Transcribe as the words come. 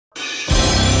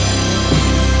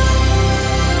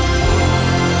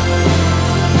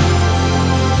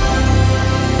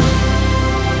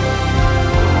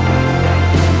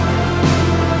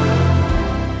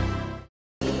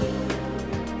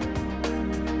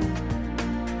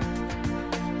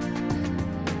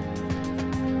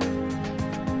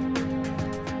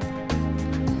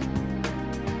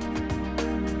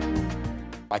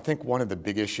I think one of the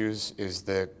big issues is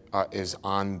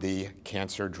on the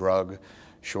cancer drug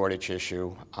shortage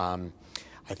issue.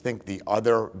 I think the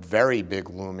other very big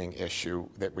looming issue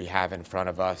that we have in front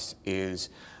of us is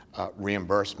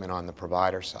reimbursement on the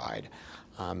provider side.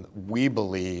 We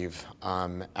believe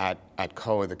at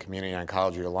COA, the Community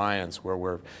Oncology Alliance, where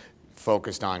we're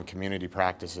focused on community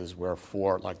practices where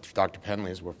like Dr.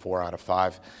 Penley's, where 4 out of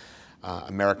 5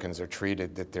 Americans are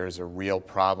treated, that there's a real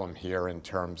problem here in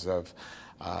terms of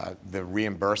the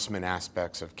reimbursement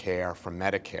aspects of care from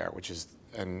Medicare, which is,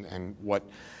 and what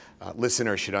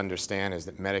listeners should understand is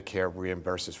that Medicare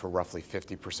reimburses for roughly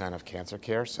 50% of cancer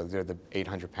care, so they're the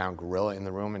 800-pound gorilla in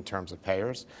the room in terms of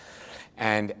payers.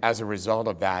 And as a result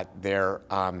of that, they're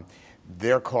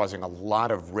causing a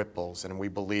lot of ripples, and we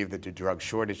believe that the drug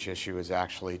shortage issue is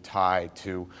actually tied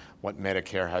to what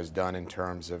Medicare has done in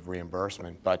terms of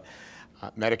reimbursement. But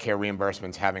Medicare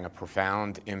reimbursement is having a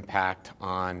profound impact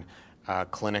on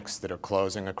clinics that are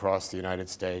closing across the United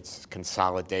States,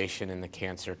 consolidation in the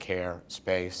cancer care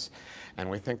space, and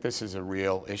we think this is a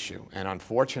real issue. And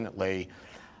unfortunately,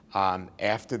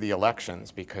 after the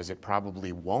elections, because it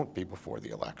probably won't be before the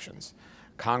elections,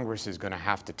 Congress is going to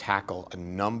have to tackle a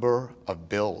number of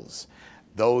bills.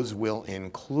 Those will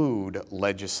include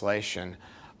legislation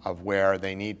of where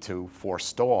they need to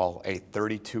forestall a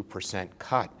 32%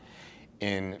 cut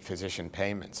in physician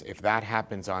payments. If that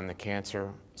happens on the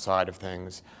cancer side of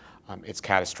things, it's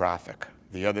catastrophic.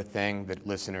 The other thing that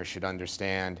listeners should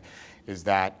understand is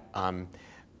that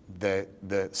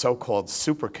the so-called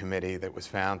super committee that was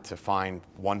found to find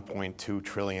 $1.2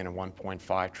 trillion and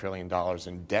 $1.5 trillion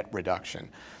in debt reduction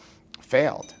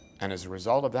failed. And as a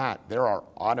result of that, there are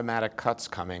automatic cuts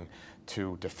coming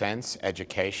to defense,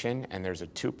 education, and there's a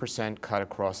 2% cut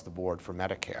across the board for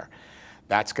Medicare.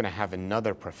 That's going to have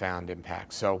another profound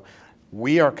impact. So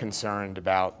we are concerned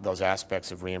about those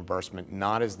aspects of reimbursement,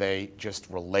 not as they just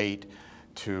relate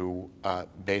to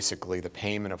basically the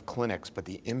payment of clinics, but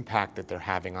the impact that they're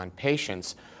having on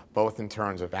patients, both in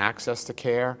terms of access to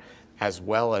care as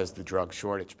well as the drug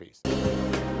shortage piece.